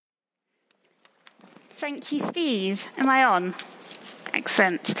Thank you, Steve. Am I on?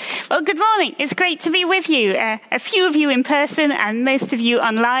 Excellent. Well, good morning. It's great to be with you. A few of you in person and most of you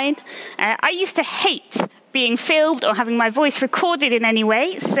online. I used to hate being filmed or having my voice recorded in any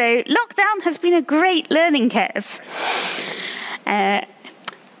way, so lockdown has been a great learning curve.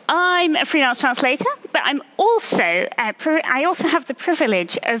 I'm a freelance translator, but I also have the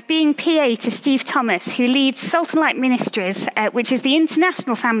privilege of being PA to Steve Thomas, who leads Salt and Light Ministries, which is the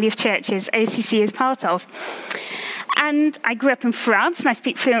international family of churches OCC is part of. And I grew up in France, and I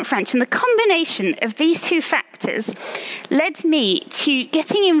speak fluent French. And the combination of these two factors led me to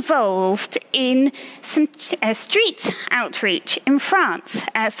getting involved in some street outreach in France.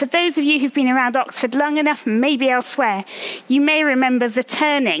 For those of you who've been around Oxford long enough, and maybe elsewhere, you may remember the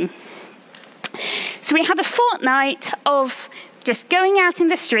Turning. So we had a fortnight of just going out in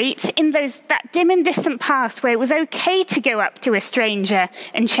the streets in that dim and distant past where it was okay to go up to a stranger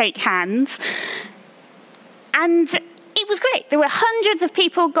and shake hands. And it was great. There were hundreds of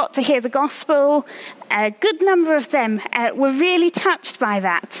people got to hear the gospel. A good number of them were really touched by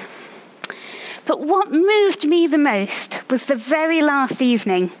that. But what moved me the most was the very last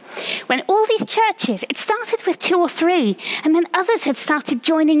evening, when all these churches, it started with 2 or 3, and then others had started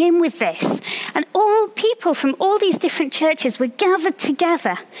joining in with this. And all people from all these different churches were gathered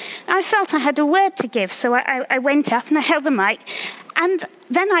together. I felt I had a word to give, so I went up and I held the mic. And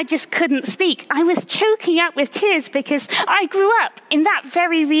then I just couldn't speak. I was choking up with tears because I grew up in that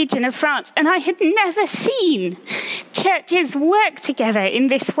very region of France, and I had never seen churches work together in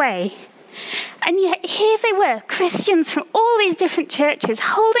this way. And yet here they were, Christians from all these different churches,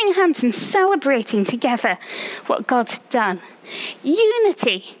 holding hands and celebrating together what God had done.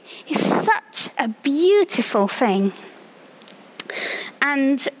 Unity is such a beautiful thing.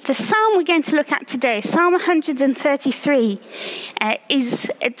 And the psalm we're going to look at today, Psalm 133,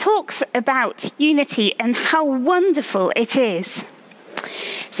 it talks about unity and how wonderful it is.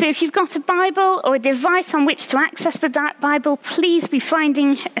 So if you've got a Bible or a device on which to access the Bible, please be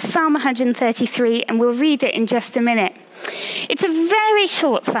finding Psalm 133, and we'll read it in just a minute. It's a very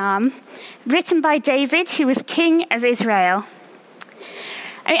short psalm, written by David, who was king of Israel.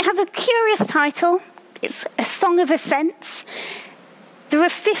 And it has a curious title. It's a song of ascents. There are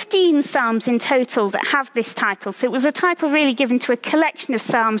 15 psalms in total that have this title. So it was a title really given to a collection of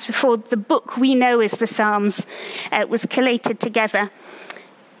psalms before the book we know as the Psalms was collated together.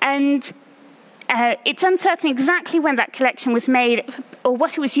 And it's uncertain exactly when that collection was made or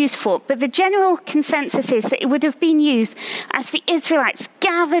what it was used for, but the general consensus is that it would have been used as the Israelites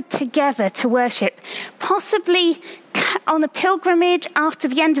gathered together to worship, possibly on a pilgrimage after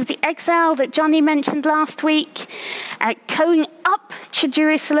the end of the exile that Johnny mentioned last week, going up to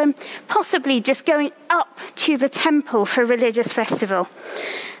Jerusalem, possibly just going up to the temple for a religious festival.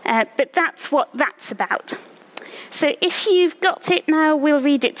 But that's what that's about. So if you've got it now, we'll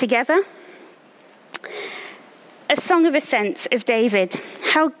read it together. A Song of Ascents of David.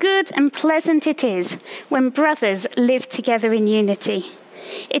 How good and pleasant it is when brothers live together in unity.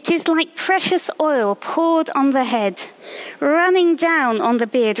 It is like precious oil poured on the head, running down on the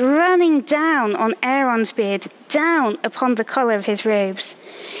beard, running down on Aaron's beard, down upon the collar of his robes.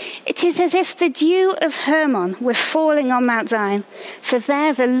 It is as if the dew of Hermon were falling on Mount Zion, for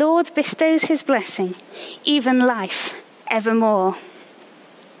there the Lord bestows his blessing, even life evermore.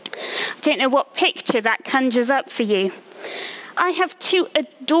 I don't know what picture that conjures up for you. I have 2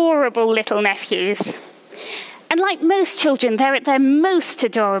 adorable little nephews. And like most children, they're at their most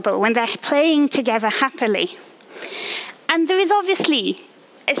adorable when they're playing together happily. And there is obviously,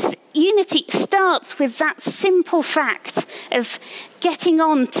 unity starts with that simple fact of getting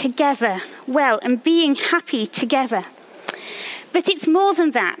on together well and being happy together. But it's more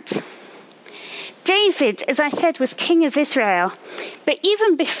than that. David, as I said, was king of Israel. But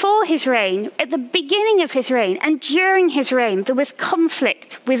even before his reign, at the beginning of his reign and during his reign, there was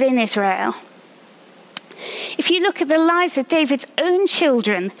conflict within Israel. If you look at the lives of David's own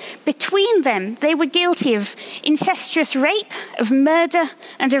children, between them, they were guilty of incestuous rape, of murder,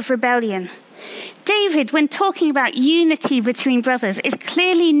 and of rebellion. David, when talking about unity between brothers, is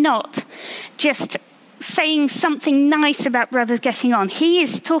clearly not just saying something nice about brothers getting on. He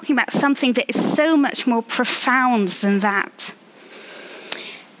is talking about something that is so much more profound than that.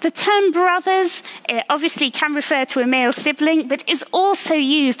 The term brothers obviously can refer to a male sibling, but is also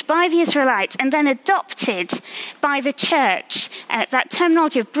used by the Israelites and then adopted by the church, that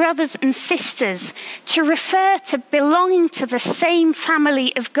terminology of brothers and sisters, to refer to belonging to the same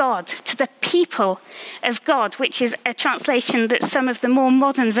family of God, to the people of God, which is a translation that some of the more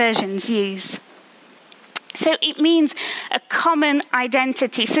modern versions use. So it means a common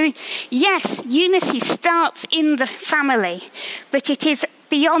identity. So yes, unity starts in the family, but it is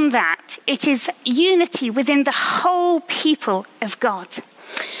beyond that. It is unity within the whole people of God.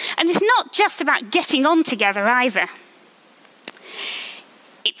 And it's not just about getting on together either.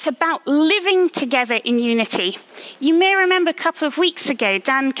 It's about living together in unity. You may remember a couple of weeks ago,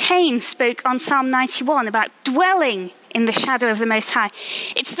 Dan Kane spoke on Psalm 91 about dwelling in the shadow of the Most High.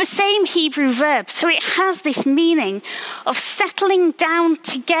 It's the same Hebrew verb, so it has this meaning of settling down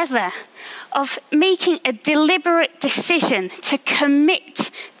together, of making a deliberate decision to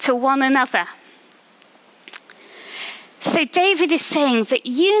commit to one another. So David is saying that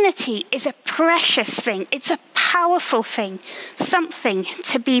unity is a precious thing. It's a powerful thing, something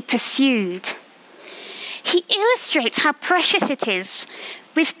to be pursued. He illustrates how precious it is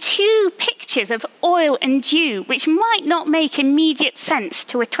with two pictures of oil and dew, which might not make immediate sense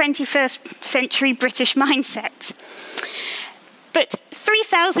to a 21st century British mindset. But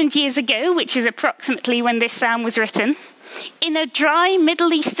 3,000 years ago, which is approximately when this psalm was written, in a dry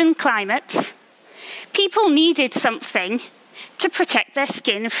Middle Eastern climate, people needed something to protect their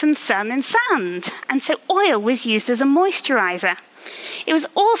skin from sun and sand. And so oil was used as a moisturizer. It was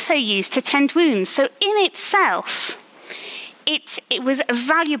also used to tend wounds. So in itself, it was a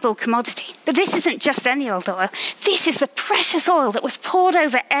valuable commodity. But this isn't just any old oil. This is the precious oil that was poured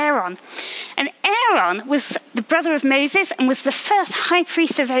over Aaron. And Aaron was the brother of Moses and was the first high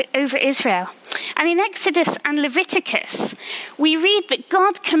priest over Israel. And in Exodus and Leviticus, we read that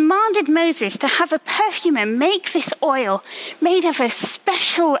God commanded Moses to have a perfumer make this oil made of a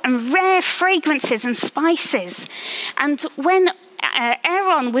special and rare fragrances and spices. And when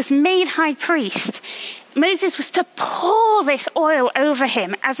Aaron was made high priest, Moses was to pour this oil over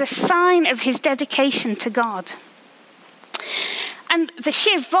him as a sign of his dedication to God. And the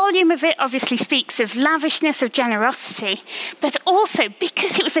sheer volume of it obviously speaks of lavishness, of generosity, but also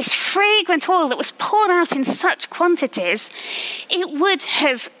because it was this fragrant oil that was poured out in such quantities, it would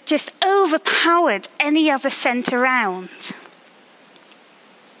have just overpowered any other scent around.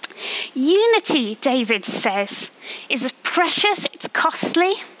 Unity, David says, is precious, it's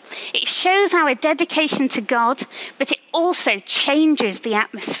costly. It shows our dedication to God, but it also changes the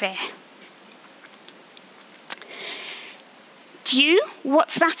atmosphere. Dew,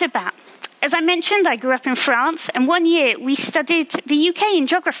 what's that about? As I mentioned, I grew up in France, and one year we studied the UK in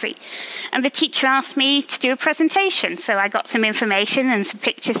geography, and the teacher asked me to do a presentation. So I got some information and some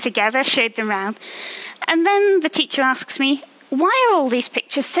pictures together, showed them around. And then the teacher asks me, "Why are all these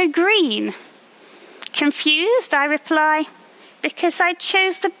pictures so green?" Confused, I reply, "Because I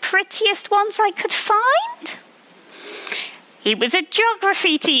chose the prettiest ones I could find." He was a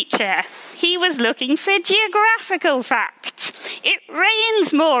geography teacher. He was looking for geographical fact. It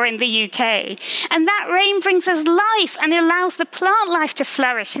rains more in the UK, and that rain brings us life and allows the plant life to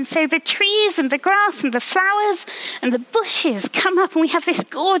flourish. And so the trees and the grass and the flowers and the bushes come up, and we have this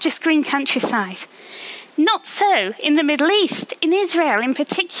gorgeous green countryside. Not so in the Middle East. In Israel in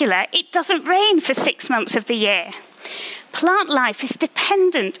particular, it doesn't rain for 6 months of the year. Plant life is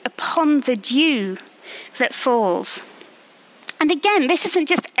dependent upon the dew that falls. And again, this isn't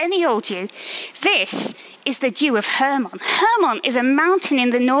just any old dew. This is the dew of Hermon. Hermon is a mountain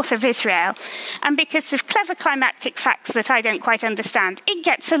in the north of Israel. And because of clever climatic facts that I don't quite understand, it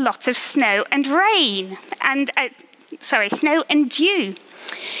gets a lot of snow and rain. Snow and dew.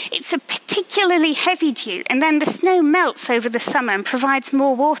 It's a particularly heavy dew, and then the snow melts over the summer and provides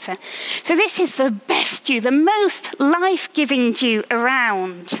more water. So this is the best dew, the most life-giving dew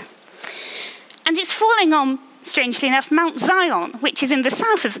around. And it's falling on, strangely enough, Mount Zion, which is in the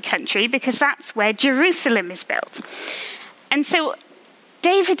south of the country, because that's where Jerusalem is built. And so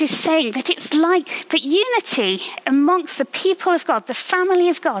David is saying that it's like that unity amongst the people of God, the family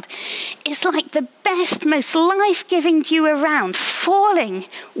of God, is like the best, most life-giving dew around, falling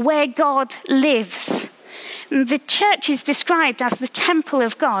where God lives. And the church is described as the temple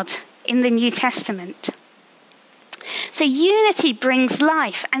of God in the New Testament. So unity brings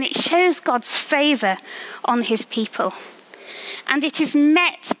life, and it shows God's favor on his people. And it is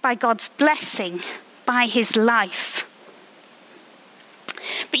met by God's blessing, by his life.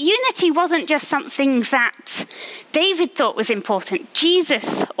 But unity wasn't just something that David thought was important.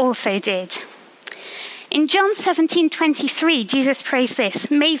 Jesus also did. In John 17:23, Jesus prays this: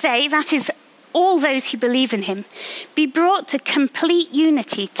 "May they," that is, all those who believe in him, "be brought to complete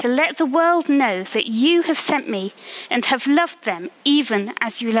unity, to let the world know that you have sent me and have loved them even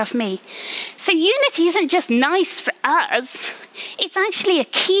as you love me." So unity isn't just nice for us. It's actually a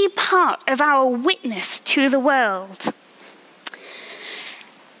key part of our witness to the world.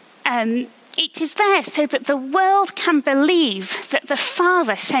 It is there so that the world can believe that the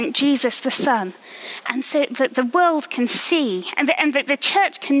Father sent Jesus the Son, and so that the world can see and that the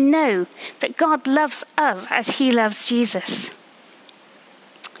church can know that God loves us as he loves Jesus.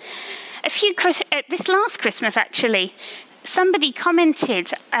 This last Christmas, actually, somebody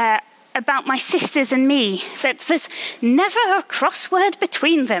commented about my sisters and me that there's never a crossword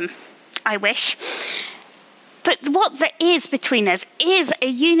between them. I wish. But what there is between us is a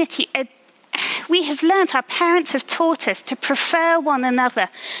unity. We have learned, our parents have taught us to prefer one another,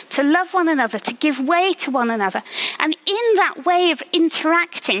 to love one another, to give way to one another. And in that way of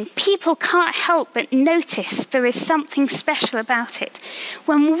interacting, people can't help but notice there is something special about it.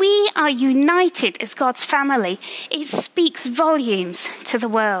 When we are united as God's family, it speaks volumes to the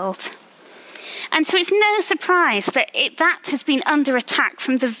world. And so it's no surprise that that has been under attack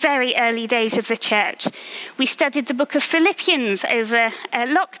from the very early days of the church. We studied the book of Philippians over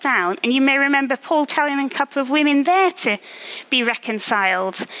lockdown, and you may remember Paul telling a couple of women there to be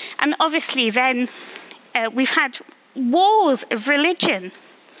reconciled. And obviously then we've had wars of religion.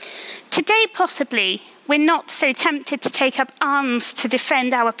 Today, possibly, we're not so tempted to take up arms to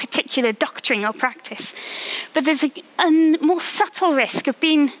defend our particular doctrine or practice. But there's a more subtle risk of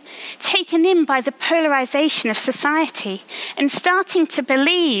being taken in by the polarization of society and starting to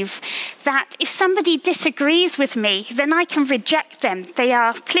believe that if somebody disagrees with me, then I can reject them. They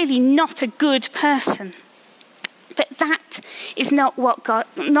are clearly not a good person. But that is not what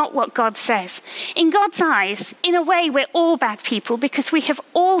God says. In God's eyes, in a way, we're all bad people because we have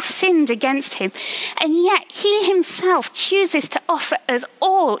all sinned against him. And yet he himself chooses to offer us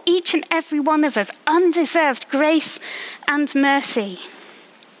all, each and every one of us, undeserved grace and mercy.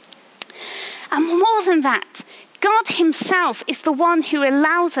 And more than that, God himself is the one who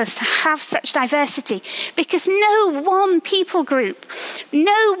allows us to have such diversity, because no one people group,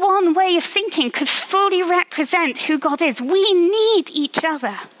 no one way of thinking could fully represent who God is. We need each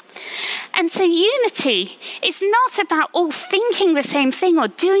other. And so unity is not about all thinking the same thing or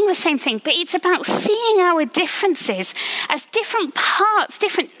doing the same thing, but it's about seeing our differences as different parts,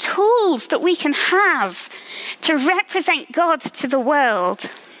 different tools that we can have to represent God to the world.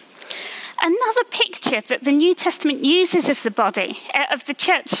 Another picture that the New Testament uses of the body, of the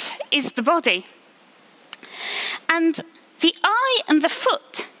church, is the body. And the eye and the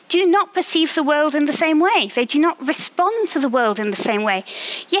foot do not perceive the world in the same way. They do not respond to the world in the same way.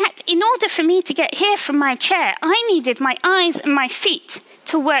 Yet, in order for me to get here from my chair, I needed my eyes and my feet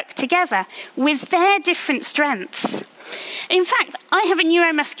to work together with their different strengths. In fact, I have a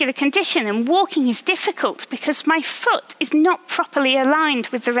neuromuscular condition and walking is difficult because my foot is not properly aligned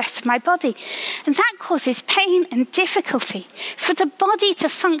with the rest of my body. And that causes pain and difficulty. For the body to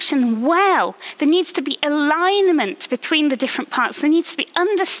function well, there needs to be alignment between the different parts. There needs to be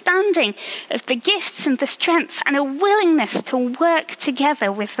understanding of the gifts and the strengths and a willingness to work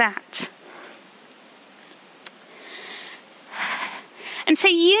together with that. And so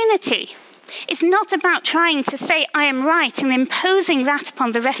unity is not about trying to say I am right and imposing that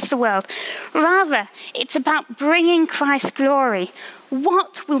upon the rest of the world. Rather, it's about bringing Christ glory.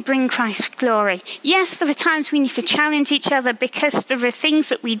 What will bring Christ glory? Yes, there are times we need to challenge each other because there are things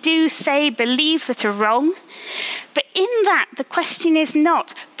that we do, say, believe that are wrong. But in that, the question is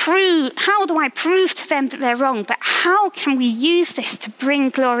not how do I prove to them that they're wrong, but how can we use this to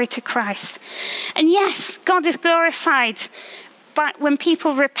bring glory to Christ? And yes, God is glorified but when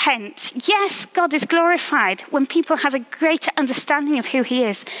people repent. Yes, God is glorified when people have a greater understanding of who he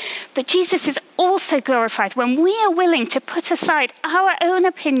is. But Jesus is also glorified when we are willing to put aside our own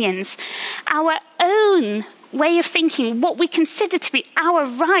opinions, our own way of thinking, what we consider to be our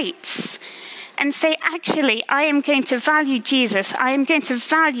rights, and say, actually, I am going to value Jesus. I am going to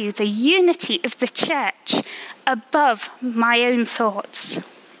value the unity of the church above my own thoughts.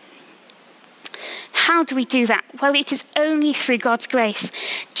 How do we do that? Well, it is only through God's grace.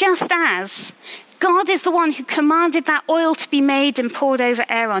 Just as God is the one who commanded that oil to be made and poured over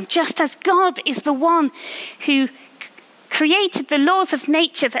Aaron, just as God is the one who created the laws of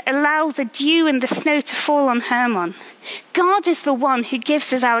nature that allow the dew and the snow to fall on Hermon. God is the one who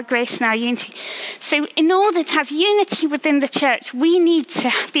gives us our grace and our unity. So in order to have unity within the church, we need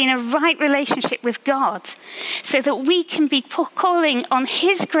to be in a right relationship with God so that we can be calling on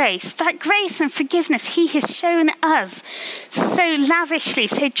his grace, that grace and forgiveness he has shown us so lavishly,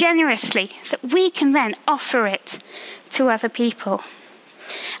 so generously, that we can then offer it to other people.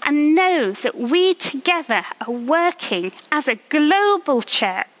 And know that we together are working as a global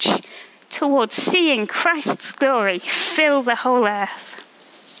church towards seeing Christ's glory fill the whole earth.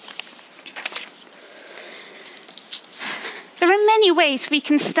 There are many ways we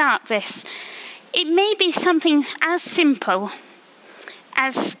can start this. It may be something as simple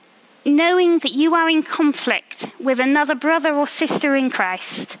as knowing that you are in conflict with another brother or sister in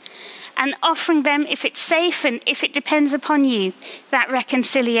Christ and offering them, if it's safe and if it depends upon you, that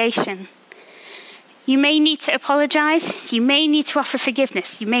reconciliation. You may need to apologize. You may need to offer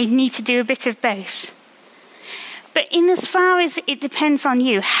forgiveness. You may need to do a bit of both. But in as far as it depends on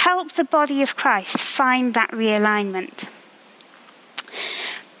you, help the body of Christ find that realignment.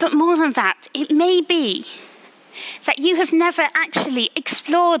 But more than that, it may be that you have never actually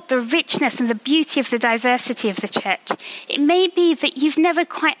explored the richness and the beauty of the diversity of the church. It may be that you've never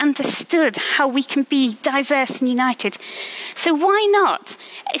quite understood how we can be diverse and united. So why not,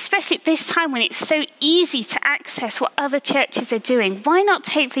 especially at this time when it's so easy to access what other churches are doing, why not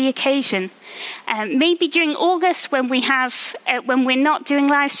take the occasion, maybe during August when we're not doing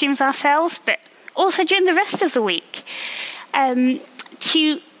live streams ourselves, but also during the rest of the week,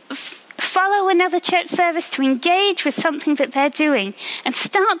 to follow another church service, to engage with something that they're doing and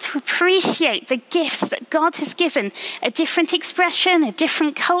start to appreciate the gifts that God has given, a different expression, a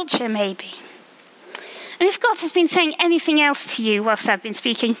different culture maybe. And if God has been saying anything else to you whilst I've been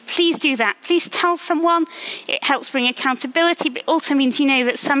speaking, please do that. Please tell someone. It helps bring accountability, but also means you know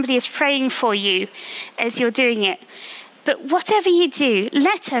that somebody is praying for you as you're doing it. But whatever you do,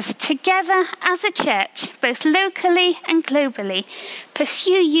 let us together as a church, both locally and globally,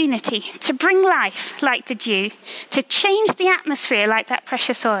 pursue unity to bring life like the dew, to change the atmosphere like that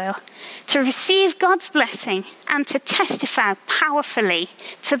precious oil, to receive God's blessing and to testify powerfully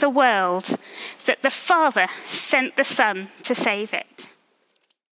to the world that the Father sent the Son to save it.